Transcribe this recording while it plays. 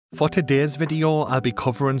For today's video, I'll be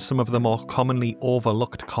covering some of the more commonly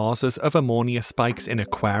overlooked causes of ammonia spikes in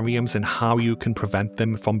aquariums and how you can prevent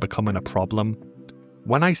them from becoming a problem.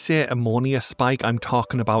 When I say ammonia spike, I'm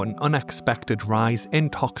talking about an unexpected rise in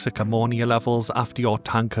toxic ammonia levels after your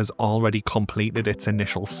tank has already completed its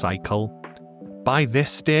initial cycle. By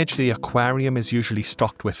this stage, the aquarium is usually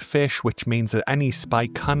stocked with fish, which means that any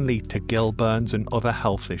spike can lead to gill burns and other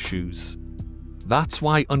health issues. That's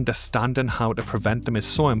why understanding how to prevent them is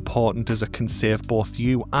so important, as it can save both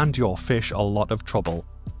you and your fish a lot of trouble.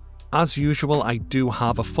 As usual, I do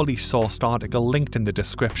have a fully sourced article linked in the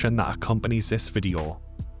description that accompanies this video.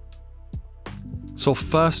 So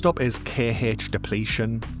first up is KH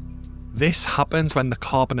depletion. This happens when the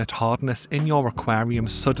carbonate hardness in your aquarium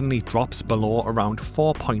suddenly drops below around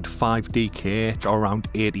 4.5 dkh or around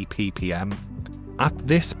 80 ppm. At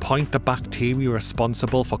this point, the bacteria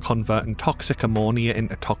responsible for converting toxic ammonia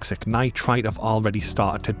into toxic nitrite have already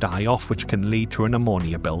started to die off, which can lead to an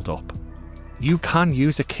ammonia buildup. You can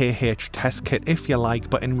use a KH test kit if you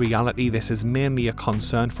like, but in reality this is mainly a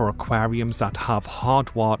concern for aquariums that have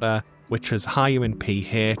hard water, which is higher in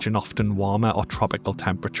pH and often warmer or tropical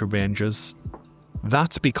temperature ranges.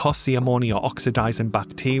 That's because the ammonia oxidizing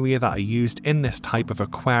bacteria that are used in this type of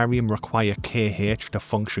aquarium require KH to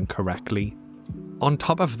function correctly. On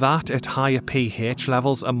top of that, at higher pH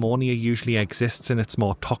levels, ammonia usually exists in its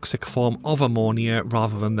more toxic form of ammonia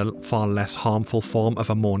rather than the far less harmful form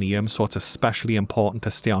of ammonium, so it's especially important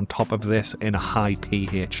to stay on top of this in a high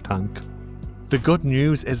pH tank. The good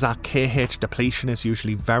news is that KH depletion is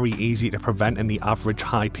usually very easy to prevent in the average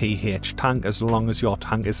high pH tank, as long as your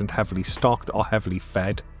tank isn't heavily stocked or heavily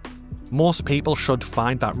fed. Most people should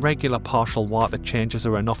find that regular partial water changes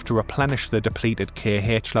are enough to replenish the depleted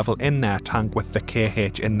KH level in their tank with the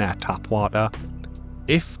KH in their tap water.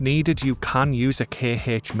 If needed, you can use a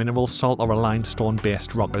KH mineral salt or a limestone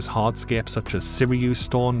based rockers hardscape such as Sirius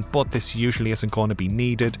stone, but this usually isn't going to be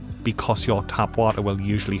needed because your tap water will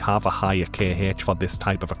usually have a higher KH for this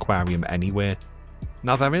type of aquarium anyway.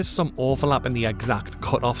 Now, there is some overlap in the exact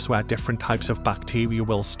cutoffs where different types of bacteria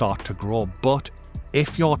will start to grow, but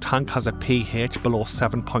if your tank has a pH below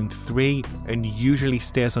 7.3 and usually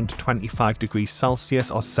stays under 25 degrees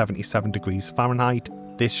Celsius or 77 degrees Fahrenheit,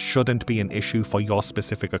 this shouldn't be an issue for your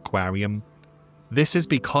specific aquarium. This is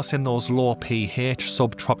because in those low pH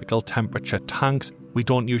subtropical temperature tanks, we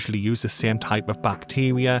don't usually use the same type of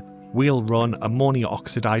bacteria. We'll run ammonia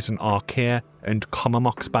oxidizing RK and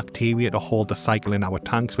Commomox bacteria to hold the cycle in our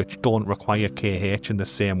tanks, which don't require KH in the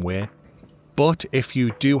same way. But if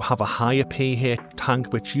you do have a higher pH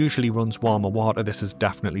tank which usually runs warmer water, this is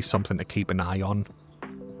definitely something to keep an eye on.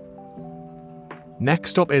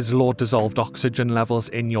 Next up is low dissolved oxygen levels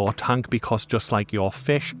in your tank, because just like your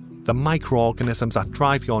fish, the microorganisms that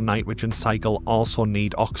drive your nitrogen cycle also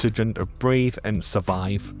need oxygen to breathe and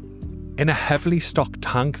survive. In a heavily stocked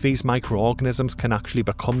tank, these microorganisms can actually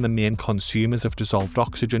become the main consumers of dissolved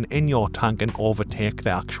oxygen in your tank and overtake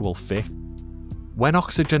the actual fish. When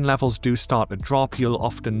oxygen levels do start to drop, you'll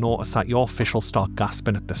often notice that your fish will start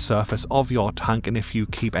gasping at the surface of your tank, and if you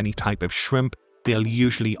keep any type of shrimp, they'll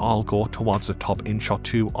usually all go towards the top inch or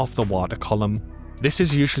two of the water column. This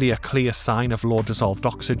is usually a clear sign of low dissolved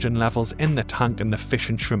oxygen levels in the tank, and the fish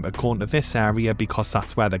and shrimp are going to this area because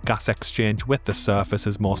that's where the gas exchange with the surface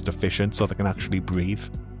is most efficient, so they can actually breathe.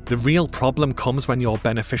 The real problem comes when your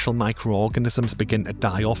beneficial microorganisms begin to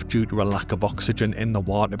die off due to a lack of oxygen in the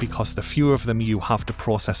water, because the fewer of them you have to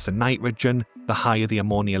process the nitrogen, the higher the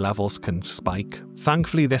ammonia levels can spike.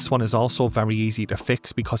 Thankfully, this one is also very easy to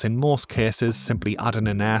fix, because in most cases simply adding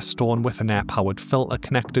an air stone with an air-powered filter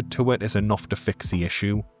connected to it is enough to fix the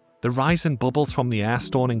issue. The rise in bubbles from the air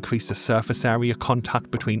stone increase the surface area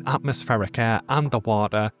contact between atmospheric air and the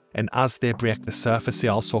water, and as they break the surface they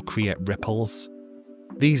also create ripples.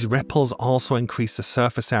 These ripples also increase the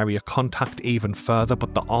surface area contact even further,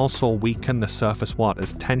 but they also weaken the surface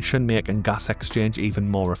water's tension, making gas exchange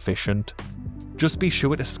even more efficient. Just be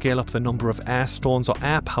sure to scale up the number of air stones or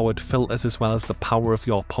air-powered filters, as well as the power of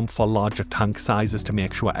your pump for larger tank sizes, to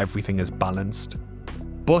make sure everything is balanced.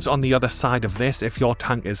 But on the other side of this, if your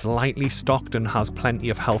tank is lightly stocked and has plenty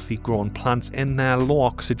of healthy grown plants in there, low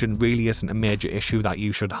oxygen really isn't a major issue that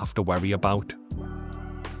you should have to worry about.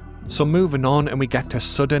 So moving on, and we get to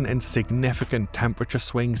sudden and significant temperature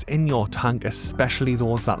swings in your tank, especially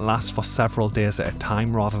those that last for several days at a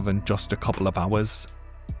time rather than just a couple of hours.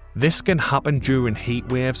 This can happen during heat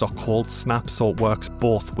waves or cold snaps, so it works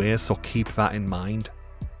both ways, so keep that in mind.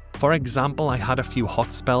 For example, I had a few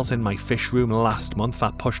hot spells in my fish room last month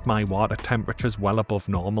that pushed my water temperatures well above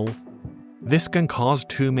normal. This can cause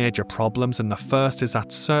two major problems, and the first is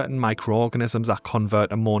that certain microorganisms that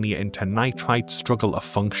convert ammonia into nitrite struggle to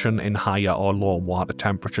function in higher or lower water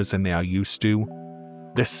temperatures than they are used to.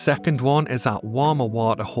 The second one is that warmer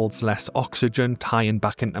water holds less oxygen, tying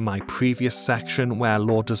back into my previous section where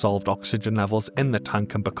low dissolved oxygen levels in the tank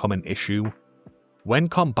can become an issue. When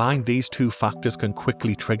combined, these two factors can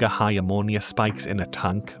quickly trigger high ammonia spikes in a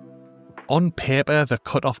tank. On paper, the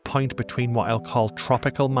cutoff point between what I'll call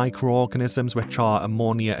tropical microorganisms, which are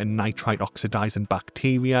ammonia and nitrite oxidizing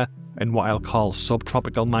bacteria, and what I'll call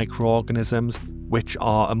subtropical microorganisms, which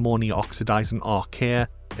are ammonia oxidizing archaea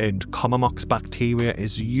and Commomox bacteria,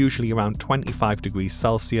 is usually around 25 degrees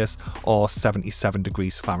Celsius or 77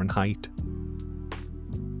 degrees Fahrenheit.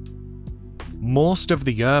 Most of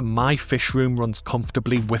the year, my fish room runs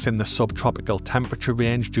comfortably within the subtropical temperature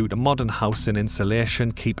range due to modern housing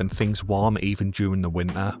insulation keeping things warm even during the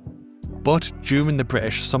winter. But during the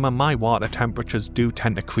British summer, my water temperatures do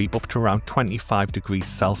tend to creep up to around 25 degrees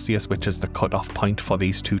Celsius, which is the cutoff point for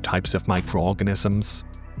these two types of microorganisms.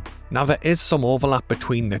 Now, there is some overlap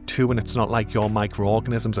between the two, and it's not like your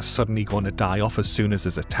microorganisms are suddenly going to die off as soon as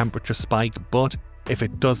there's a temperature spike, but if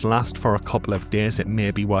it does last for a couple of days, it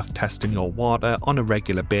may be worth testing your water on a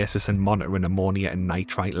regular basis and monitoring ammonia and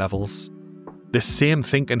nitrite levels. The same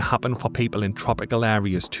thing can happen for people in tropical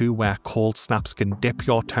areas too, where cold snaps can dip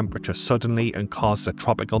your temperature suddenly and cause the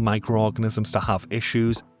tropical microorganisms to have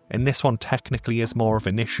issues, and this one technically is more of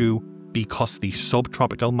an issue because the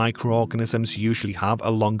subtropical microorganisms usually have a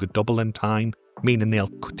longer doubling time, meaning they'll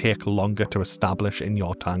take longer to establish in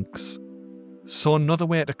your tanks. So another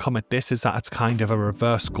way to come at this is that it's kind of a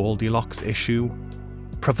reverse Goldilocks issue.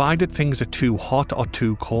 Provided things are too hot or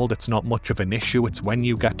too cold, it's not much of an issue. It's when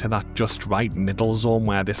you get to that just right middle zone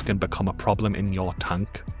where this can become a problem in your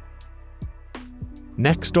tank.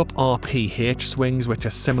 Next up are pH swings, which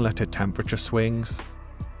are similar to temperature swings.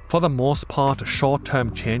 For the most part,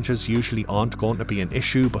 short-term changes usually aren't going to be an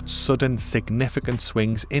issue, but sudden, significant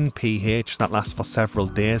swings in pH that last for several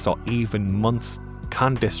days or even months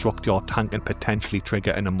can disrupt your tank and potentially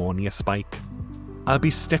trigger an ammonia spike. I'll be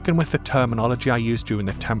sticking with the terminology I used during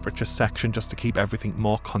the temperature section just to keep everything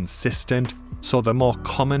more consistent, so the more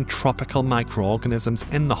common tropical microorganisms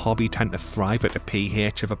in the hobby tend to thrive at a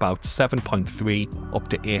pH of about 7.3 up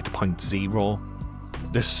to 8.0.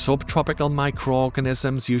 The subtropical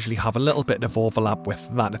microorganisms usually have a little bit of overlap with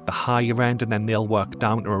that at the higher end, and then they'll work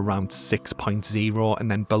down to around 6.0,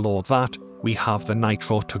 and then below that we have the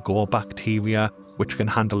nitro-to-go bacteria, which can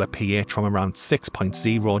handle a pH from around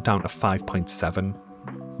 6.0 down to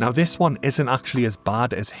 5.7. Now this one isn't actually as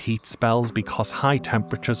bad as heat spells because high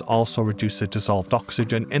temperatures also reduce the dissolved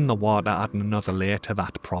oxygen in the water, adding another layer to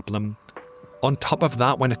that problem. On top of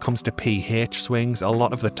that, when it comes to pH swings, a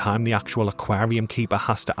lot of the time the actual aquarium keeper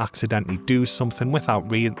has to accidentally do something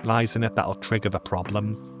without realising it that'll trigger the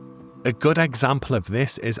problem. A good example of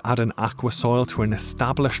this is adding aqua soil to an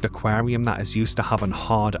established aquarium that is used to having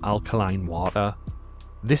hard alkaline water.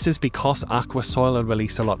 This is because aqua soil will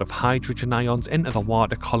release a lot of hydrogen ions into the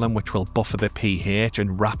water column, which will buffer the pH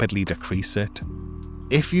and rapidly decrease it.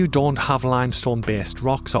 If you don't have limestone-based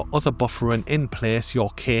rocks or other buffering in place, your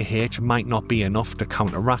KH might not be enough to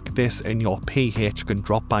counteract this, and your pH can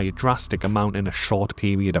drop by a drastic amount in a short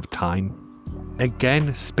period of time.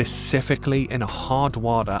 Again, specifically in a hard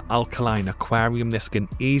water alkaline aquarium, this can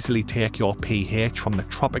easily take your pH from the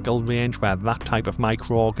tropical range where that type of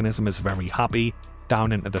microorganism is very happy,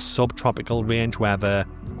 down into the subtropical range where the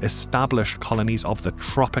established colonies of the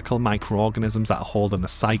tropical microorganisms that are holding the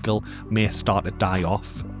cycle may start to die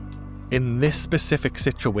off. In this specific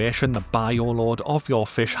situation, the bioload of your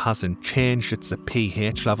fish hasn't changed, it's the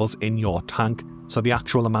pH levels in your tank, so the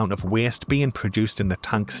actual amount of waste being produced in the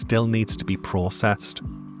tank still needs to be processed.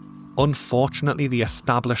 Unfortunately, the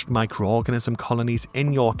established microorganism colonies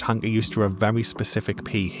in your tank are used to a very specific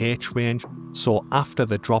pH range, so after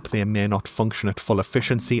the drop they may not function at full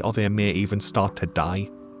efficiency or they may even start to die.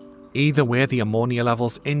 Either way, the ammonia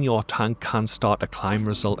levels in your tank can start to climb,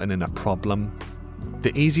 resulting in a problem.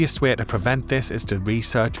 The easiest way to prevent this is to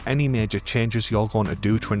research any major changes you're going to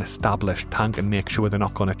do to an established tank and make sure they're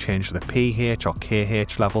not going to change the pH or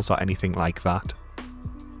KH levels or anything like that.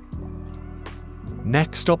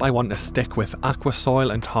 Next up, I want to stick with aqua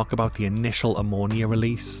soil and talk about the initial ammonia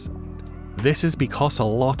release. This is because a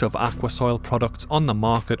lot of aqua soil products on the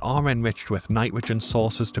market are enriched with nitrogen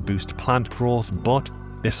sources to boost plant growth, but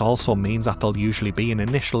this also means that there'll usually be an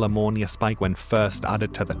initial ammonia spike when first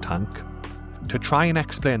added to the tank. To try and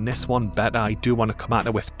explain this one better, I do want to come at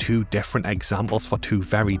it with two different examples for two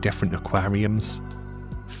very different aquariums.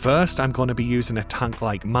 First, I'm going to be using a tank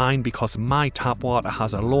like mine because my tap water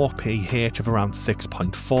has a low pH of around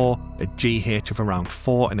 6.4, a GH of around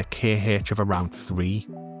 4 and a KH of around 3.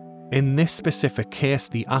 In this specific case,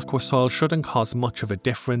 the aquasoil shouldn't cause much of a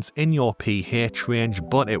difference in your pH range,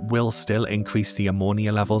 but it will still increase the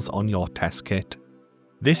ammonia levels on your test kit.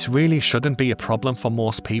 This really shouldn't be a problem for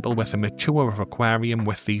most people with a mature aquarium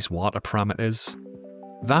with these water parameters.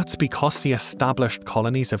 That's because the established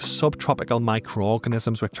colonies of subtropical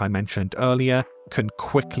microorganisms, which I mentioned earlier, can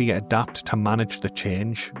quickly adapt to manage the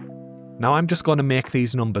change. Now I'm just going to make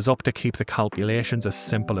these numbers up to keep the calculations as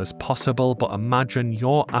simple as possible, but imagine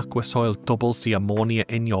your aquasoil doubles the ammonia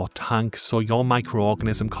in your tank, so your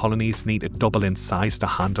microorganism colonies need to double in size to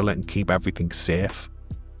handle it and keep everything safe.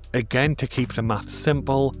 Again, to keep the math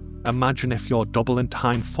simple, imagine if your doubling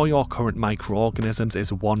time for your current microorganisms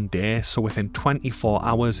is 1 day, so within 24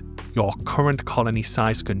 hours, your current colony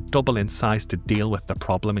size can double in size to deal with the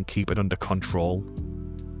problem and keep it under control.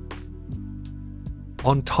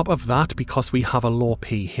 On top of that, because we have a low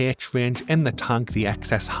pH range in the tank, the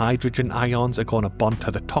excess hydrogen ions are going to bond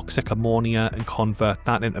to the toxic ammonia and convert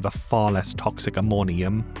that into the far less toxic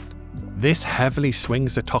ammonium. This heavily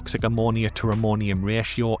swings the toxic ammonia to ammonium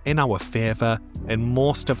ratio in our favour, and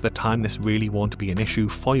most of the time this really won't be an issue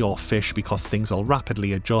for your fish because things will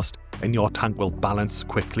rapidly adjust and your tank will balance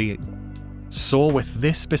quickly. So with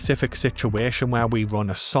this specific situation where we run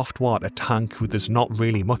a soft water tank, there's not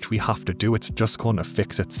really much we have to do, it's just going to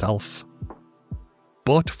fix itself.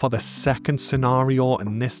 But for the second scenario,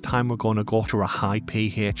 and this time we're going to go to a high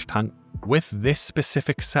pH tank, with this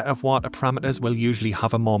specific set of water parameters, we'll usually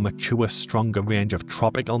have a more mature, stronger range of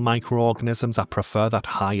tropical microorganisms that prefer that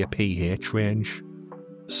higher pH range.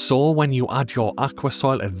 So when you add your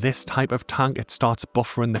aquasoil to this type of tank, it starts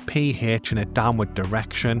buffering the pH in a downward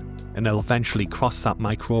direction, and it'll eventually cross that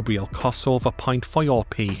microbial crossover point for your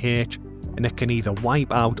pH, and it can either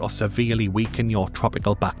wipe out or severely weaken your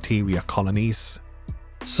tropical bacteria colonies.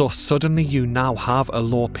 So suddenly you now have a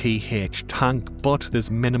low pH tank, but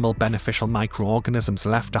there's minimal beneficial microorganisms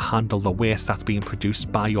left to handle the waste that's being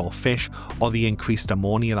produced by your fish or the increased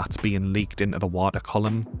ammonia that's being leaked into the water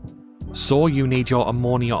column. So you need your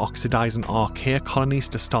ammonia oxidizing archaea colonies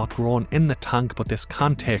to start growing in the tank, but this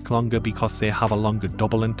can take longer because they have a longer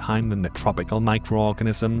doubling time than the tropical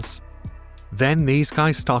microorganisms. Then these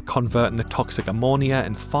guys start converting the toxic ammonia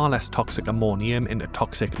and far less toxic ammonium into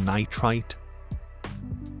toxic nitrite.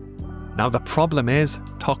 Now the problem is,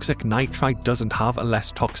 toxic nitrite doesn't have a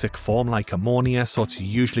less toxic form like ammonia, so it's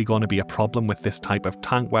usually going to be a problem with this type of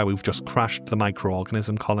tank where we've just crashed the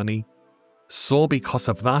microorganism colony. So because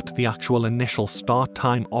of that, the actual initial start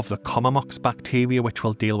time of the Commomox bacteria, which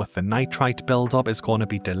will deal with the nitrite buildup, is going to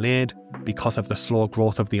be delayed because of the slow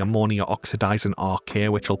growth of the ammonia oxidizing archaea,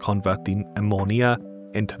 which will convert the ammonia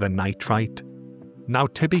into the nitrite. Now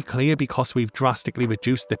to be clear, because we've drastically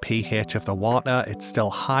reduced the pH of the water, it's still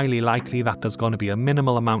highly likely that there's going to be a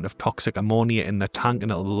minimal amount of toxic ammonia in the tank,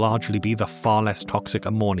 and it'll largely be the far less toxic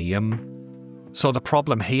ammonium. So the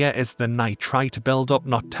problem here is the nitrite buildup,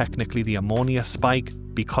 not technically the ammonia spike,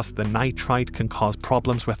 because the nitrite can cause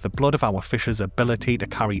problems with the blood of our fish's ability to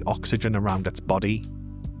carry oxygen around its body.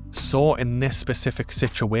 So in this specific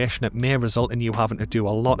situation, it may result in you having to do a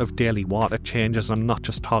lot of daily water changes, and I'm not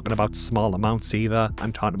just talking about small amounts either,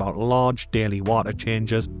 I'm talking about large daily water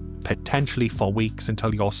changes, potentially for weeks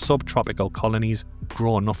until your subtropical colonies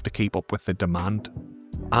grow enough to keep up with the demand.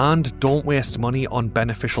 And don't waste money on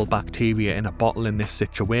beneficial bacteria in a bottle in this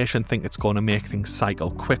situation. Think it's going to make things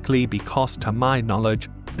cycle quickly, because to my knowledge,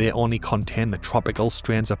 they only contain the tropical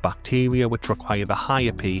strains of bacteria which require the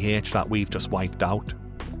higher pH that we've just wiped out.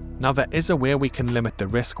 Now there is a way we can limit the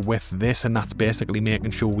risk with this, and that's basically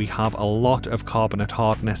making sure we have a lot of carbonate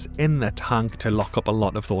hardness in the tank to lock up a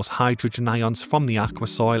lot of those hydrogen ions from the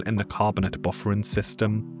aquasoil in the carbonate buffering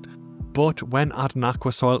system. But when adding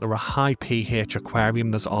aquasoil to a high pH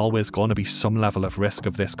aquarium, there's always going to be some level of risk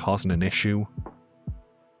of this causing an issue.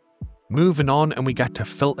 Moving on, and we get to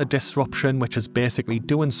filter disruption, which is basically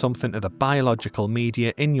doing something to the biological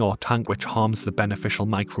media in your tank which harms the beneficial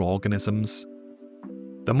microorganisms.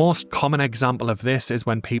 The most common example of this is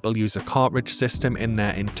when people use a cartridge system in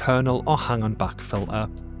their internal or hang-on back filter.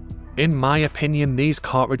 In my opinion, these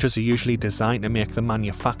cartridges are usually designed to make the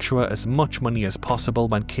manufacturer as much money as possible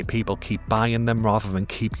when people keep buying them rather than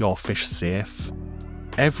keep your fish safe.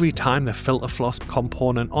 Every time the filter floss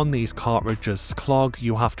component on these cartridges clog,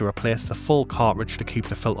 you have to replace the full cartridge to keep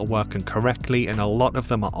the filter working correctly, and a lot of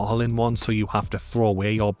them are all-in-one, so you have to throw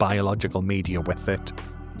away your biological media with it.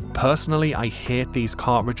 Personally, I hate these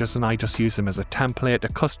cartridges and I just use them as a template to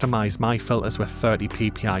customise my filters with 30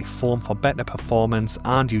 ppi foam for better performance,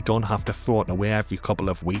 and you don't have to throw it away every couple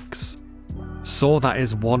of weeks. So that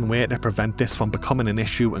is one way to prevent this from becoming an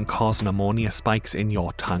issue and causing ammonia spikes in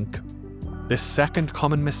your tank. The second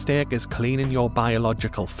common mistake is cleaning your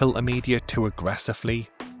biological filter media too aggressively.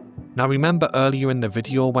 Now remember earlier in the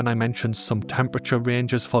video when I mentioned some temperature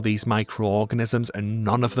ranges for these microorganisms and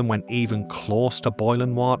none of them went even close to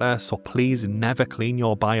boiling water, so please never clean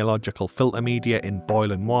your biological filter media in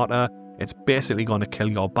boiling water. It's basically going to kill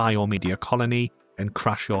your biomedia colony and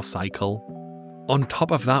crash your cycle. On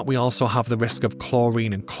top of that, we also have the risk of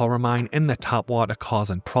chlorine and chloramine in the tap water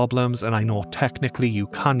causing problems, and I know technically you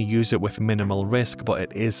can use it with minimal risk, but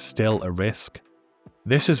it is still a risk.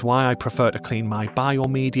 This is why I prefer to clean my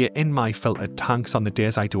biomedia in my filtered tanks on the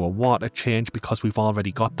days I do a water change, because we've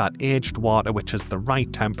already got that aged water which is the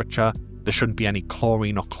right temperature. There shouldn't be any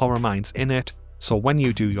chlorine or chloramines in it, so when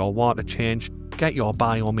you do your water change, get your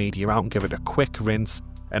biomedia out and give it a quick rinse,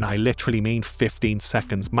 and I literally mean 15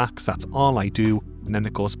 seconds max. That's all I do, and then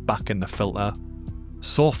it goes back in the filter.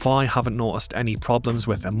 So far I haven't noticed any problems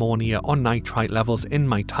with ammonia or nitrite levels in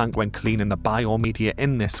my tank when cleaning the biomedia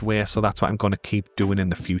in this way, so that's what I'm going to keep doing in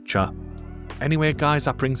the future. Anyway guys,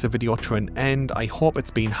 that brings the video to an end. I hope it's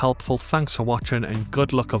been helpful. Thanks for watching and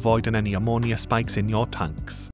good luck avoiding any ammonia spikes in your tanks.